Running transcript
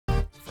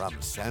from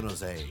San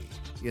Jose,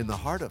 in the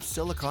heart of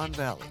Silicon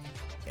Valley,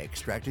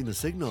 extracting the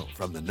signal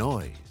from the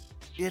noise.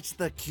 It's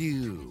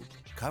theCUBE,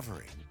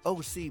 covering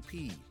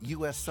OCP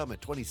US Summit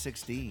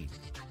 2016.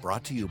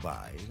 Brought to you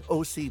by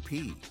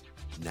OCP.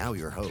 Now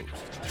your hosts,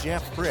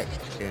 Jeff Frick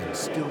and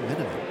Stu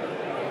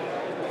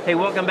Miniman. Hey,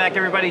 welcome back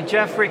everybody.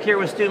 Jeff Frick here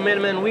with Stu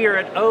Miniman. We are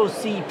at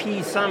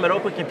OCP Summit,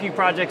 Open Compute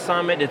Project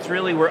Summit. It's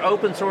really where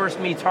open source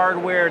meets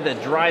hardware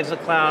that drives the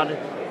cloud.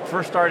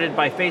 First started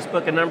by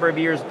Facebook a number of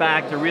years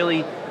back to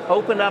really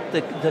open up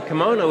the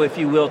kimono, if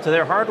you will, to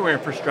their hardware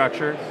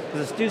infrastructure.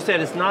 As Stu said,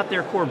 it's not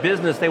their core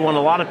business. They want a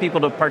lot of people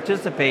to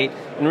participate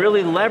and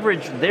really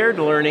leverage their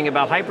learning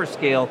about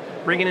hyperscale,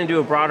 bring it into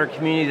a broader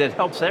community that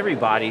helps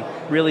everybody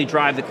really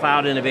drive the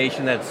cloud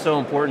innovation that's so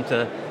important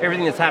to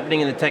everything that's happening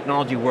in the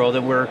technology world.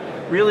 And we're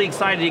really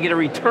excited to get a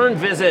return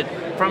visit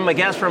from a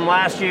guest from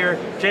last year,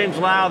 James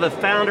Liao, the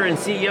founder and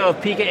CEO of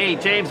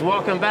Pica8. James,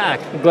 welcome back.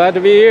 Glad to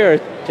be here,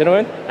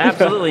 gentlemen.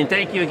 Absolutely, and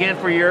thank you again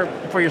for your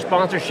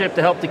sponsorship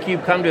to help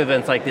theCUBE come to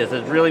events like this.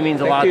 It really means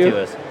a lot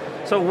to us.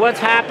 So what's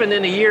happened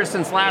in a year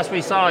since last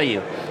we saw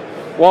you?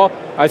 Well,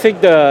 I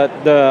think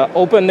the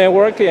open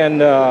network and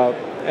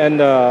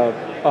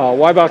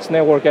Wi-Box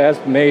network has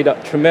made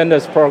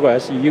tremendous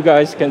progress. You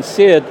guys can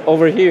see it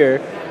over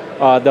here.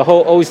 The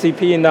whole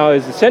OCP now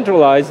is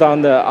centralized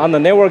on the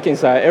networking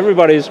side.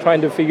 Everybody is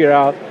trying to figure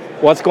out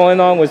what's going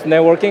on with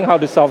networking, how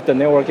to solve the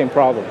networking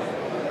problem.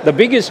 The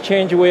biggest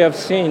change we have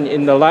seen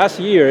in the last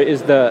year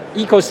is the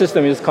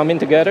ecosystem is coming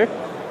together.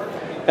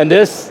 And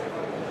this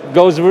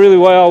goes really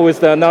well with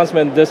the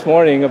announcement this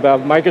morning about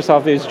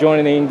Microsoft is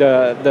joining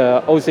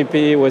the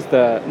OCP with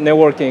the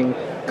networking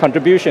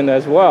contribution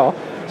as well.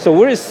 So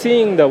we're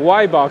seeing the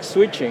Wi-Box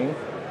switching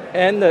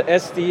and the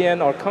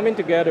SDN are coming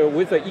together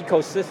with the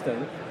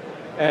ecosystem,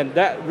 and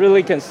that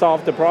really can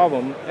solve the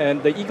problem.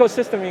 And the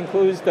ecosystem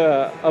includes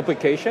the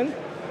application,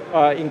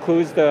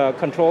 includes the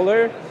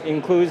controller,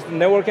 includes the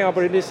networking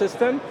operating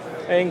system,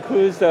 and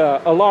includes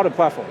a lot of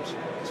platforms.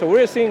 So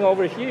we're seeing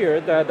over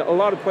here that a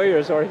lot of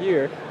players are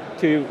here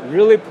to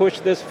really push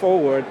this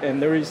forward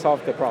and really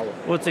solve the problem.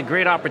 Well, it's a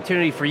great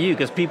opportunity for you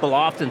because people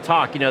often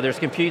talk, there's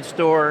Compute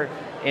Store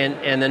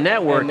and the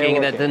networking,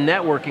 and that the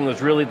networking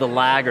was really the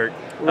laggard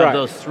of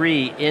those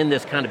three in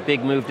this kind of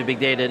big move to big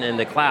data and in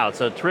the cloud,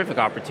 so terrific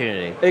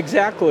opportunity.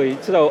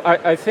 Exactly, so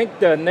I think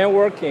the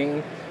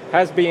networking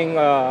has been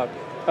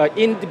an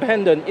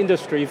independent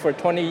industry for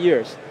 20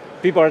 years.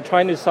 People are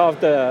trying to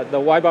solve the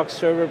Wi-Box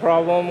server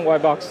problem,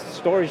 Wi-Box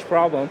storage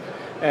problem,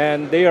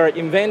 and they are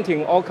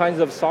inventing all kinds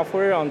of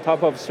software on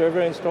top of server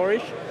and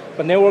storage,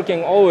 but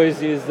networking always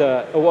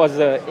was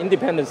an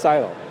independent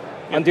silo.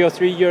 Until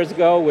 3 years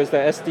ago with the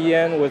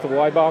SDN, with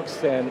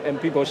Wi-Box, and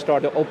people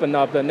started to open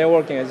up the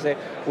networking and say,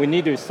 we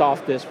need to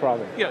solve this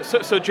problem. Yeah,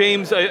 so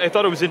James, I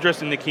thought it was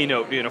interesting in the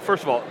keynote.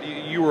 First of all,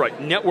 you were right,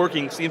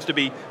 networking seems to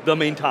be the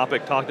main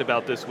topic talked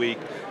about this week,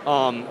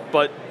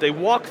 but they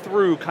walk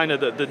through kind of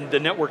the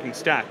networking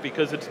stack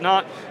because it's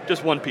not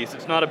just one piece.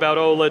 It's not about,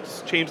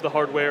 let's change the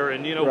hardware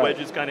and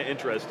Wedge is kind of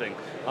interesting.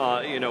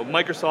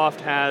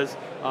 Microsoft has,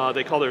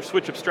 they call their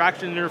switch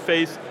abstraction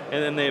interface,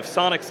 and then they have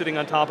Sonic sitting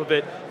on top of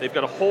it. They've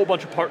got a whole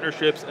bunch of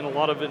partnerships in a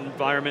lot of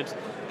environments.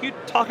 Can you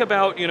talk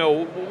about,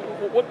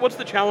 what's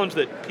the challenge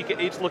that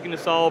Pica8's looking to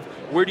solve?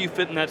 Where do you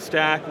fit in that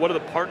stack? What are the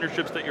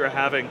partnerships that you're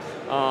having,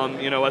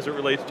 as it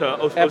relates to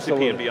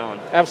OCP and beyond?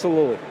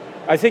 Absolutely.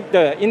 I think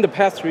in the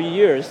past 3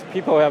 years,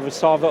 people have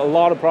solved a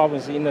lot of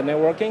problems in the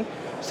networking.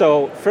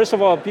 So first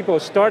of all, people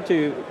start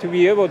to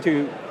be able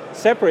to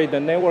separate the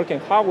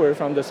networking hardware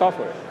from the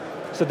software.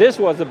 So this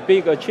was a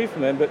big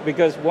achievement, but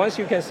because once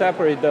you can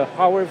separate the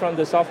hardware from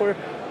the software,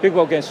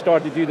 people can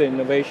start to do the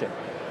innovation.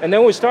 And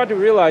then we start to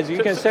realize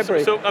you can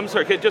separate. So I'm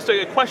sorry, just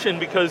a question,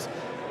 because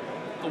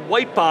the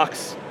white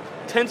box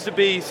tends to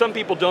be, some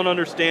people don't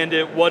understand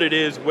it, what it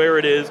is, where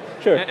it is.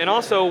 Sure. And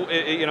also,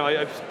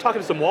 I was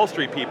talking to some Wall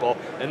Street people,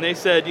 and they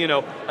said,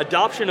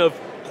 adoption of,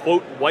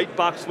 quote, white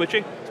box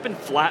switching, it's been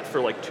flat for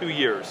like 2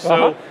 years.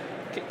 So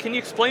can you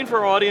explain for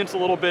our audience a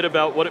little bit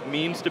about what it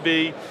means to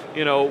be,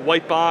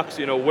 white box,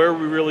 where are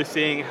we really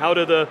seeing, how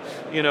do the,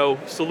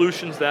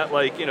 solutions that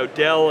like,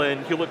 Dell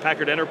and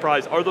Hewlett-Packard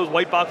Enterprise, are those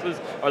white boxes,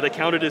 are they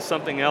counted as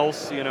something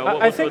else?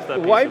 I think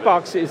white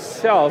box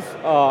itself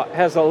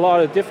has a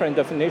lot of different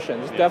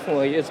definitions. Yeah.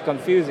 Definitely it's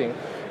confusing,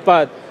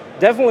 but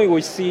definitely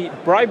we see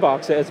bright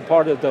box as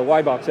part of the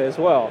white box as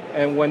well.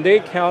 And when they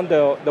count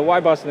the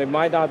white box, they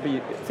might not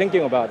be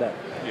thinking about that.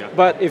 Yeah.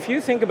 But if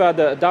you think about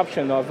the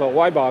adoption of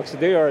white box,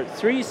 there are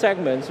 3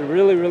 segments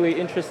really, really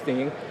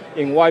interesting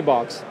in white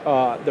box.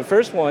 The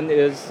first one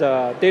is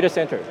data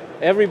center.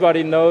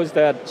 Everybody knows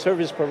that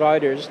service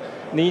providers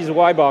need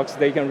white box.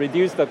 They can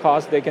reduce the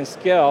cost, they can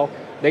scale,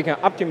 they can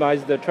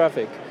optimize the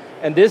traffic.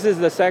 And this is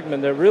the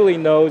segment that really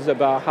knows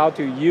about how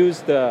to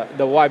use the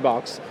white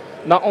box,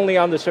 not only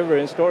on the server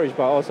and storage,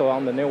 but also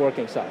on the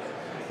networking side.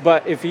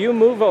 But if you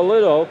move a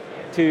little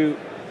to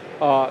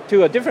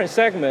a different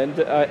segment,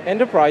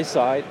 enterprise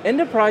side,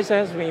 enterprise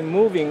has been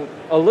moving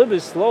a little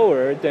bit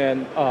slower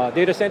than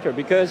data center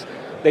because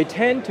they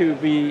tend to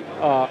be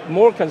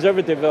more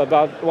conservative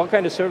about what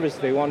kind of service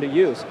they want to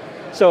use.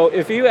 So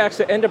if you ask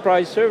the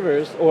enterprise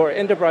servers or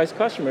enterprise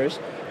customers,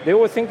 they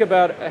will think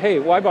about, hey,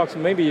 Y-Box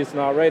maybe it's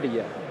not ready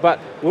yet. But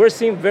we're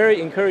seeing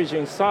very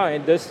encouraging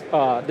sign this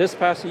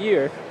past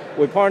year.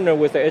 We partnered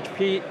with the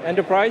HP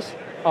Enterprise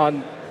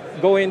on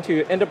going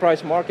to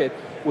enterprise market.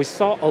 We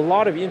saw a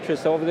lot of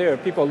interest over there.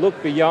 People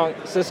look beyond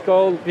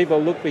Cisco, people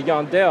look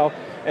beyond Dell,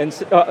 and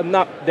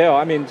not Dell,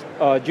 I mean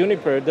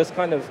Juniper, this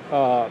kind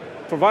of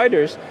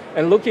providers,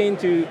 and looking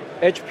into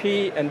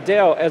HP and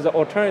Dell as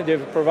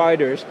alternative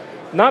providers,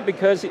 not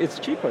because it's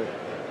cheaper,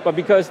 but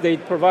because they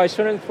provide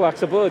certain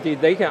flexibility.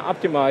 They can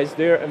optimize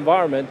their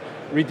environment,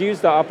 reduce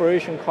the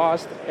operation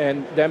cost,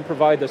 and then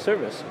provide the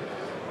service.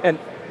 And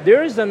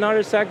there is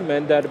another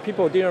segment that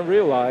people didn't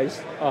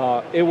realize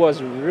it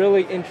was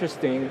really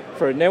interesting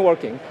for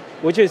networking,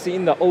 which is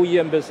in the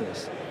OEM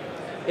business.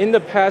 In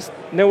the past,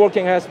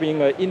 networking has been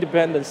an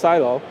independent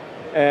silo,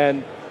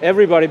 and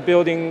everybody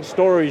building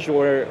storage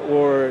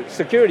or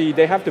security,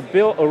 they have to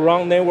build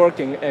around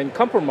networking and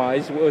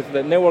compromise with the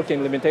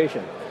networking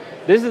limitation.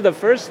 This is the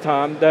first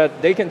time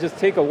that they can just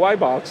take a white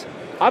box,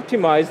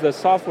 optimize the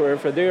software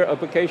for their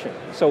application.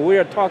 So we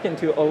are talking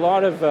to a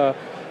lot of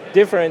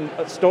different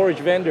storage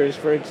vendors,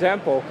 for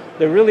example,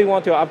 they really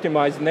want to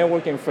optimize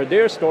networking for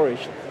their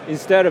storage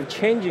instead of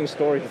changing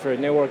storage for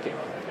networking.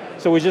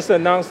 So we just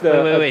announced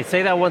the... Wait,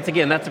 say that once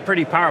again. That's a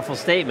pretty powerful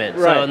statement.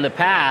 Right. So in the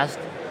past,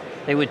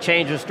 they would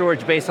change their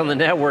storage based on the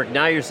network.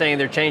 Now you're saying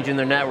they're changing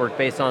their network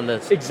based on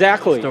the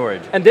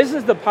storage. And this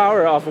is the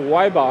power of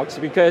Y-Box,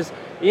 because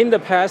in the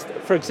past,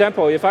 for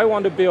example, if I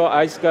want to build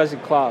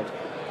iSCSI cloud,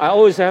 I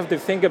always have to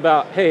think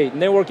about, hey,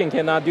 networking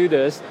cannot do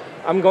this.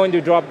 I'm going to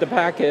drop the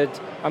packet.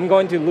 I'm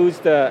going to lose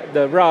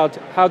the route.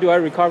 How do I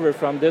recover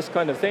from this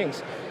kind of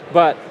things?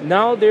 But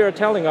now they are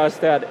telling us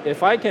that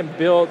if I can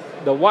build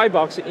the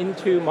Y-Box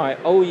into my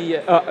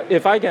OEM,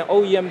 if I can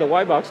OEM the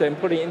Y-Box and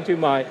put it into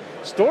my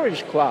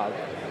storage cloud,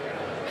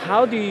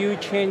 how do you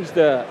change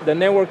the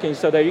networking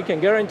so that you can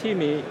guarantee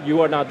me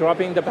you are not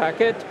dropping the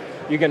packet,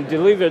 you can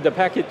deliver the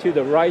packet to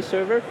the right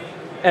server,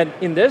 and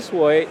in this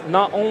way,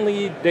 not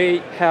only they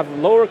have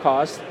lower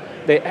costs,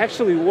 they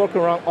actually work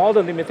around all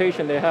the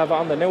limitations they have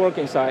on the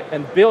networking side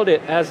and build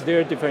it as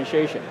their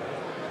differentiation.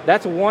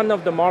 That's one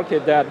of the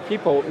market that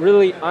people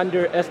really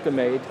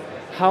underestimate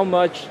how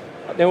much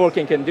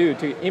networking can do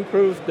to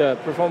improve the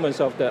performance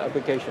of the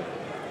application.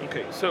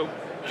 Okay, so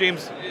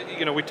James,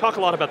 we talk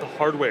a lot about the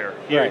hardware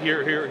here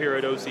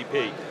at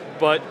OCP,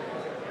 but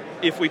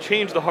if we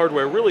change the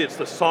hardware, really it's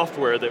the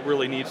software that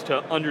really needs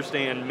to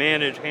understand,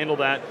 manage, handle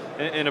that,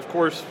 and of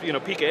course,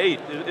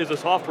 Pica8 is a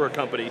software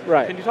company.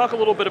 Right. Can you talk a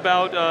little bit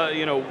about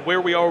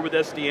where we are with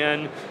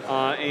SDN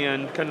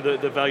and kind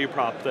of the value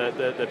prop that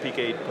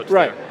Pica8 puts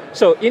there? Right.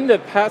 So in the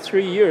past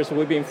 3 years,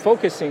 we've been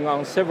focusing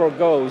on several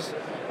goals,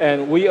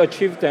 and we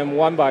achieved them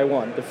one by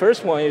one. The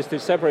first one is to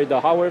separate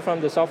the hardware from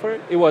the software.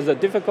 It was a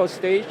difficult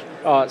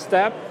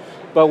step,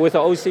 but with the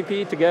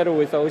OCP, together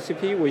with the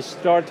OCP, we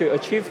start to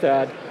achieve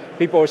that.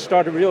 People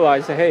start to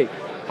realize, hey,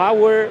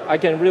 hardware, I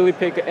can really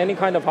pick any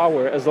kind of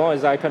hardware as long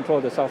as I control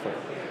the software.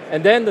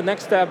 And then the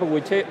next step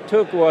we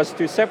took was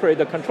to separate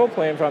the control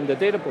plane from the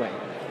data plane,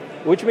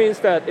 which means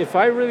that if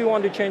I really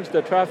want to change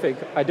the traffic,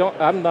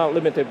 I'm not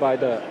limited by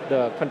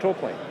the control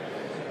plane.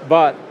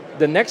 But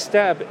the next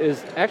step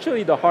is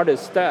actually the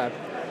hardest step,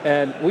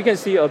 and we can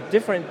see a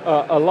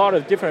lot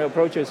of different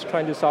approaches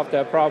trying to solve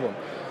that problem.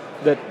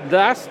 The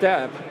last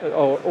step,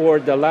 or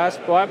the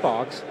last black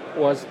box,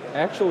 was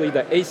actually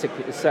the ASIC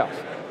itself.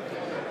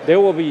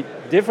 There will be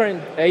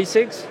different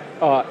ASICs,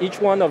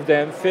 each one of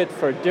them fit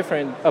for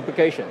different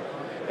application.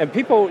 And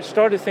people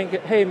start to think,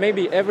 hey,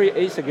 maybe every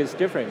ASIC is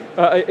different,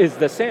 is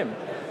the same.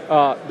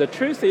 The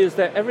truth is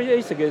that every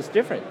ASIC is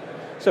different.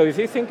 So if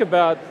you think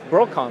about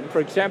Broadcom, for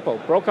example,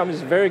 Broadcom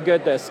is very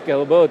good at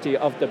scalability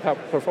of the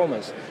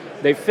performance.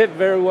 They fit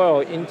very well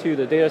into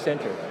the data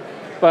center.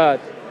 But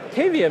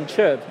KVM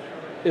chip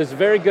is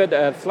very good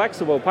at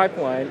flexible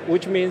pipeline,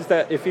 which means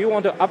that if you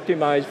want to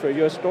optimize for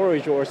your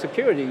storage or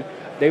security,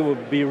 they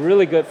would be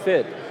really good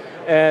fit.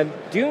 And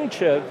Dune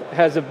chip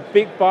has a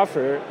big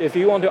buffer. If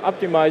you want to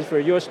optimize for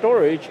your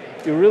storage,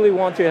 you really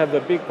want to have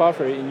a big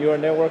buffer in your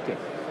networking.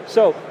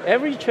 So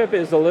every chip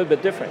is a little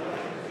bit different.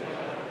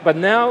 But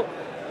now,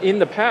 in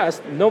the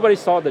past, nobody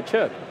saw the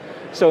chip.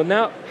 So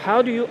now,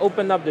 how do you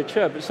open up the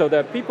chip so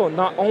that people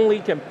not only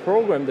can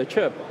program the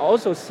chip,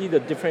 also see the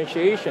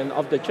differentiation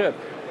of the chip,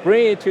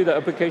 bring it to the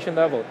application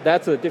level?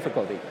 That's the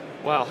difficulty.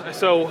 Wow,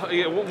 so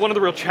one of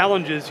the real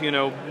challenges,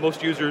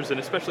 most users, and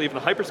especially even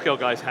the hyperscale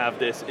guys have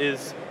this,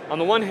 is on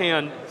the one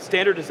hand,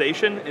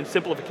 standardization and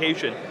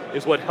simplification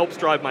is what helps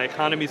drive my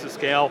economies of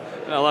scale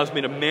and allows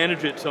me to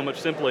manage it so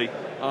much simply,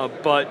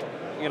 but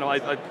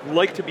I'd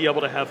like to be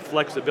able to have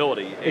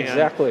flexibility.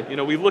 Exactly.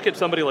 And, we look at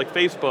somebody like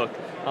Facebook,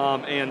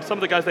 and some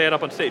of the guys they had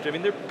up on stage, I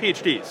mean, they're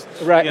PhDs.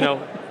 Right.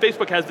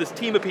 Facebook has this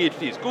team of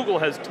PhDs. Google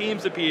has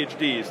teams of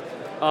PhDs.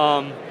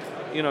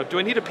 Do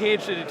I need a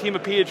team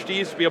of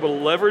PhDs to be able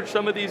to leverage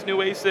some of these new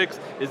ASICs?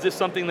 Is this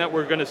something that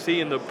we're going to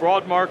see in the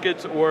broad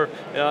markets, or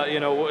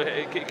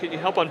can you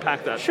help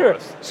unpack that for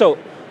us? So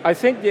I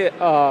think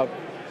that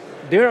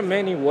there are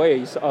many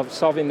ways of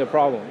solving the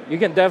problem. You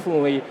can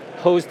definitely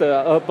host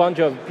a bunch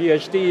of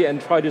PhD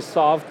and try to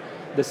solve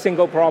the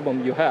single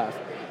problem you have.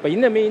 But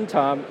in the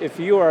meantime, if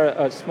you are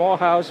a small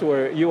house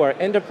or you are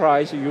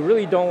enterprise, you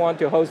really don't want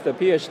to host a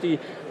PhD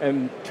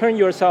and turn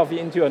yourself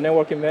into a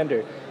networking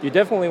vendor. You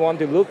definitely want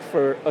to look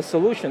for a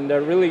solution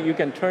that really you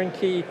can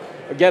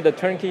get a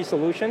turnkey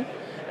solution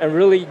and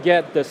really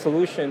get the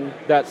solution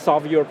that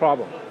solves your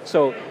problem.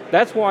 So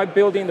that's why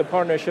building the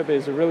partnership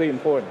is really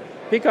important.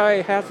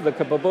 Pica8 has the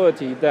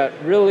capability that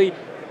really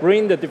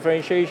bring the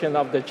differentiation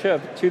of the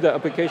chip to the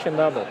application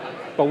level.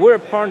 But we're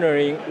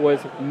partnering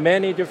with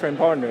many different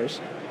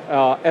partners.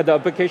 At the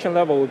application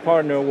level, we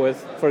partner with,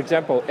 for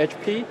example,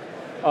 HP.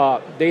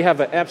 They have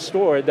an app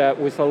store that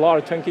with a lot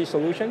of turnkey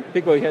solution.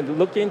 People can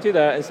look into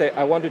that and say,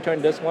 I want to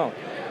turn this on.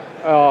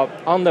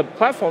 On the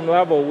platform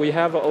level, we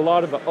have a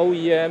lot of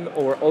OEM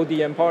or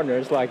ODM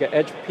partners like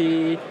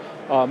HP,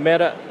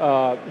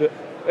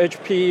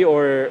 HP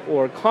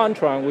or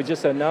Contran, we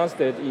just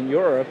announced it in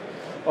Europe,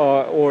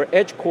 or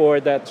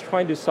EdgeCore that's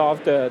trying to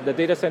solve the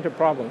data center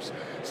problems.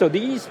 So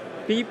these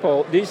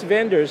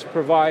vendors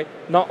provide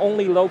not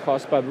only low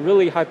cost, but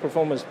really high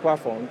performance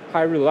platform,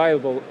 high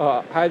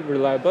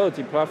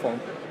reliability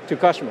platform to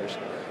customers.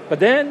 But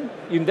then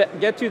you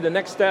get to the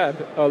next step,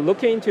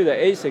 looking into the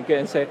ASIC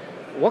and say,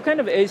 what kind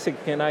of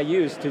ASIC can I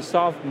use to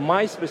solve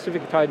my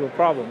specific type of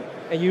problem?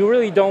 And you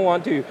really don't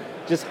want to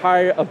just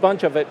hire a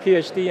bunch of a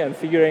PhD and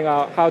figuring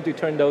out how to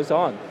turn those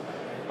on.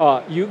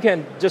 You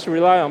can just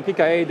rely on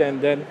Pica8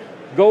 and then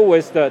go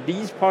with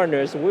these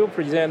partners will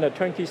present a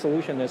turnkey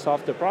solution and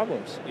solve the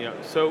problems. Yeah,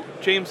 so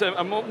James,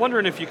 I'm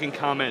wondering if you can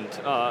comment.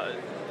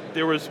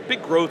 There was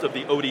big growth of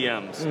the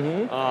ODMs,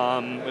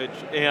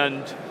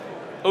 and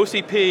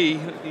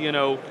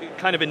OCP,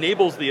 kind of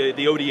enables the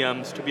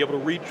ODMs to be able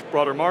to reach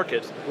broader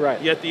markets.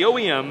 Right. Yet the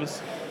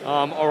OEMs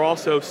are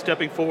also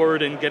stepping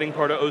forward and getting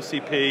part of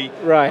OCP.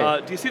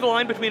 Right. Do you see the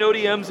line between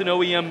ODMs and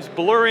OEMs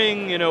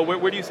blurring?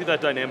 Where do you see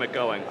that dynamic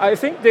going? I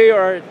think they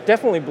are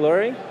definitely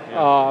blurring,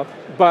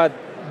 but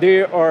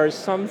there are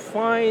some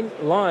fine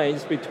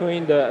lines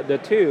between the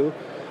two.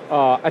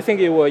 I think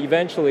it will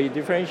eventually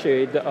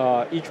differentiate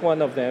each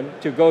one of them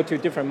to go to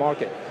different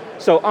market.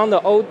 So on the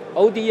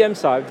ODM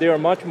side, they are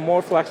much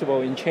more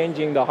flexible in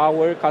changing the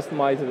hardware,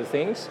 customize the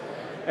things.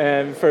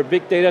 And for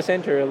big data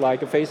center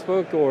like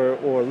Facebook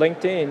or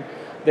LinkedIn,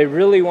 they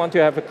really want to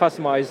have a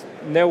customized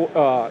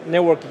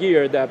network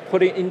gear that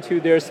put it into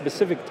their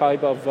specific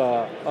type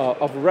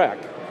of rack.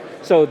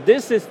 So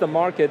this is the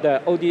market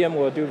that ODM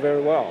will do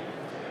very well.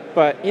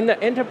 But in the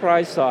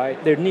enterprise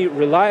side, they need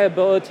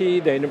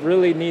reliability, they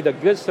really need a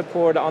good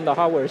support on the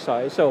hardware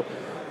side. So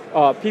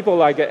people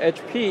like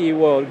HP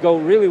will go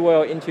really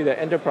well into the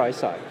enterprise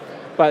side.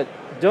 But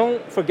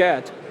don't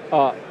forget,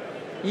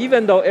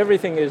 even though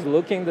everything is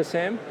looking the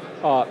same,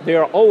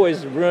 there are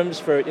always rooms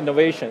for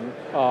innovation.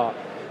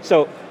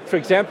 So, for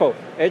example,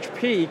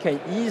 HP can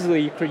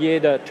easily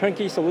create a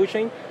turnkey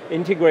solution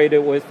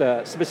integrated with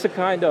a specific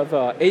kind of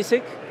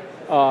ASIC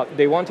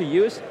they want to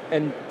use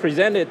and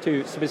present it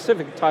to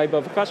specific type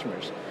of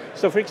customers.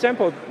 So, for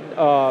example,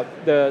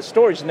 the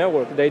storage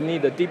network, they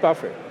need a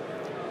debuffer.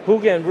 Who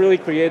can really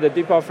create a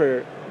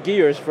debuffer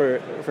gears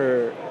for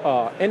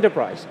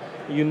enterprise?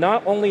 You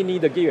not only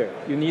need the gear,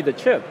 you need the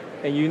chip,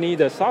 and you need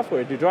the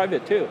software to drive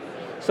it too.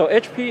 So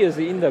HP is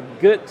in the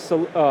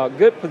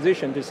good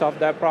position to solve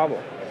that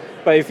problem.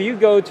 But if you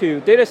go to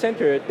data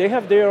center, they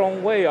have their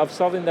own way of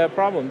solving that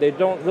problem. They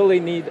don't really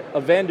need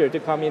a vendor to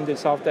come in to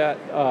solve that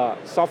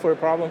software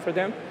problem for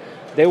them.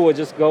 They will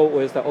just go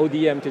with the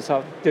ODM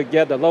to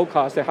get the low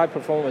cost, the high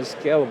performance,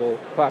 scalable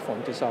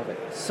platform to solve it.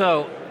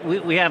 So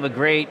we have a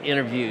great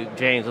interview,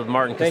 James, with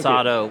Martin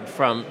Casado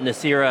from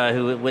Nicira,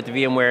 who with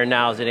VMware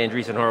now is at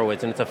Andreessen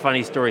Horowitz, and it's a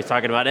funny story. He's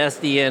talking about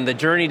SDN, the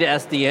journey to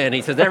SDN.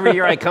 He says, every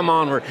year I come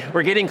on,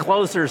 we're getting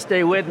closer,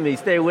 stay with me,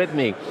 stay with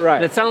me. Right.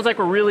 And it sounds like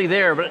we're really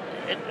there, but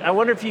I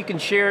wonder if you can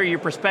share your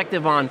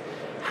perspective on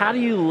how do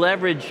you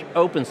leverage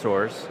open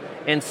source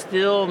and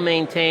still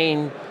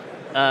maintain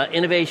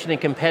innovation and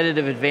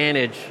competitive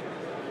advantage.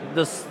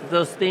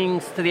 Those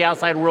things to the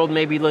outside world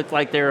maybe look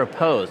like they're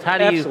opposed. How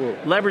do you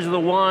leverage the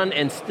one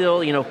and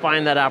still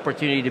find that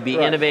opportunity to be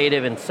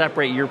innovative and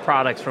separate your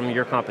products from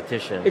your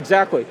competition?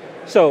 Exactly.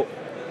 So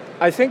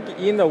I think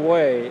in a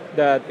way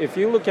that if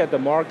you look at the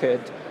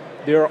market,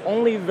 there are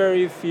only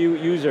very few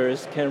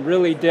users can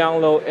really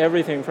download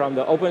everything from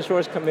the open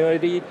source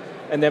community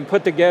and then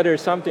put together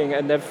something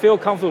and then feel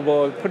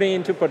comfortable putting it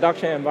into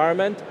production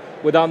environment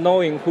without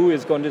knowing who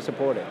is going to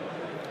support it.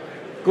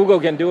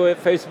 Google can do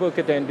it, Facebook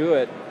can do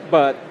it,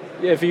 but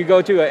if you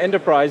go to an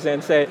enterprise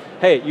and say,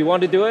 hey, you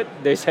want to do it?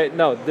 They say,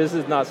 no, this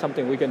is not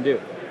something we can do,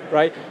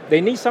 right?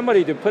 They need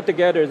somebody to put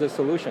together the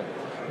solution.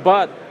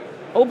 But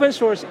open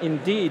source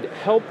indeed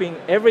helping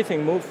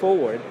everything move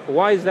forward.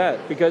 Why is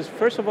that? Because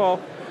first of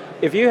all,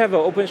 if you have an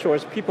open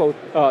source, people,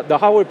 the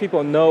hardware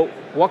people know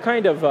what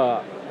kind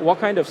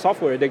of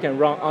software they can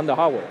run on the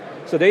hardware.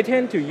 So they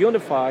tend to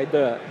unify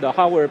the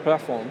hardware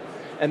platform,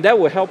 and that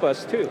will help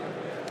us too.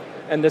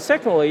 And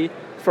secondly,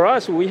 for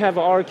us, we have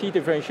our key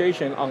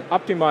differentiation on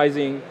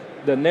optimizing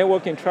the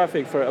networking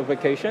traffic for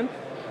application.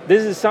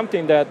 This is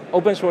something that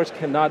open source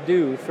cannot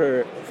do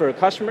for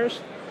customers.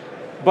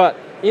 But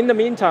in the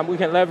meantime, we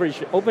can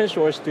leverage open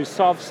source to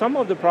solve some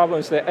of the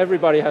problems that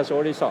everybody has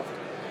already solved.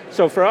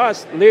 So for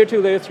us, layer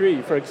 2, layer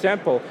 3, for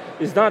example,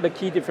 is not the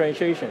key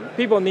differentiation.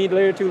 People need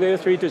layer 2, layer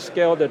 3 to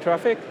scale the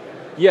traffic,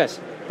 yes,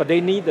 but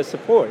they need the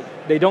support.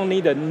 They don't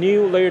need a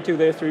new layer 2,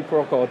 layer 3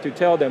 protocol to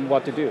tell them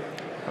what to do.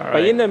 All right.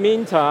 But in the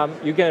meantime,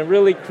 you can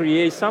really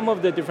create some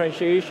of the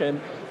differentiation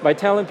by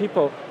telling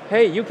people,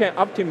 hey, you can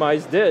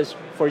optimize this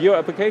for your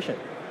application.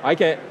 I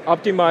can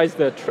optimize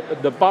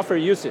the buffer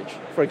usage,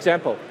 for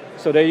example,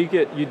 so that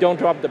you don't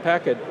drop the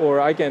packet, or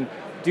I can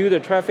do the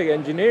traffic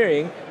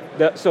engineering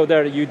so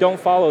that you don't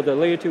follow the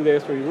layer 2, layer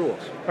 3 rules.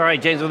 All right,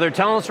 James, well, they're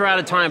telling us we're out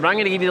of time, but I'm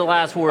going to give you the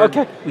last word.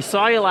 Okay. We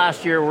saw you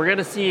last year, we're going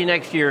to see you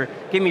next year.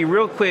 Give me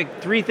real quick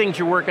 3 things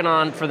you're working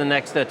on for the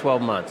next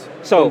 12 months.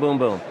 So, boom,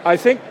 boom, boom. I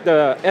think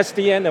the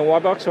SDN and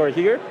Webbox are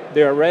here,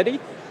 they are ready.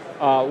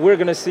 We're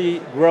going to see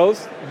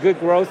growth, good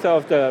growth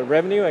of the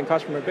revenue and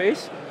customer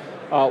base.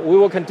 We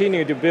will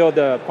continue to build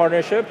a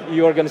partnership.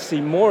 You are going to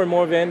see more and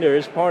more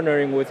vendors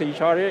partnering with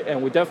each other,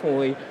 and we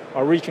definitely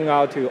are reaching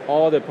out to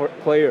all the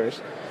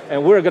players.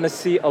 And we're going to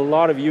see a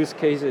lot of use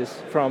cases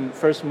from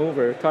first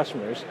mover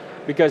customers,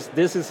 because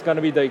this is going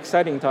to be the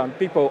exciting time.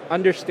 People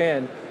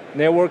understand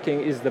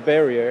networking is the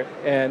barrier,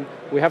 and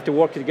we have to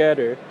work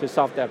together to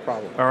solve that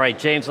problem. All right,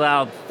 James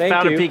Liao,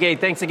 founder of Pica8,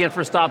 thanks again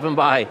for stopping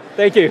by.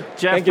 Thank you.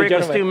 Jeff Frick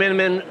with Stu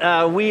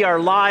Miniman. We are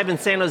live in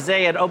San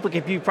Jose at Open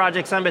Compute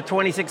Project Summit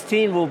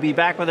 2016. We'll be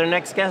back with our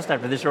next guest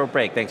after this short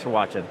break. Thanks for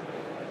watching.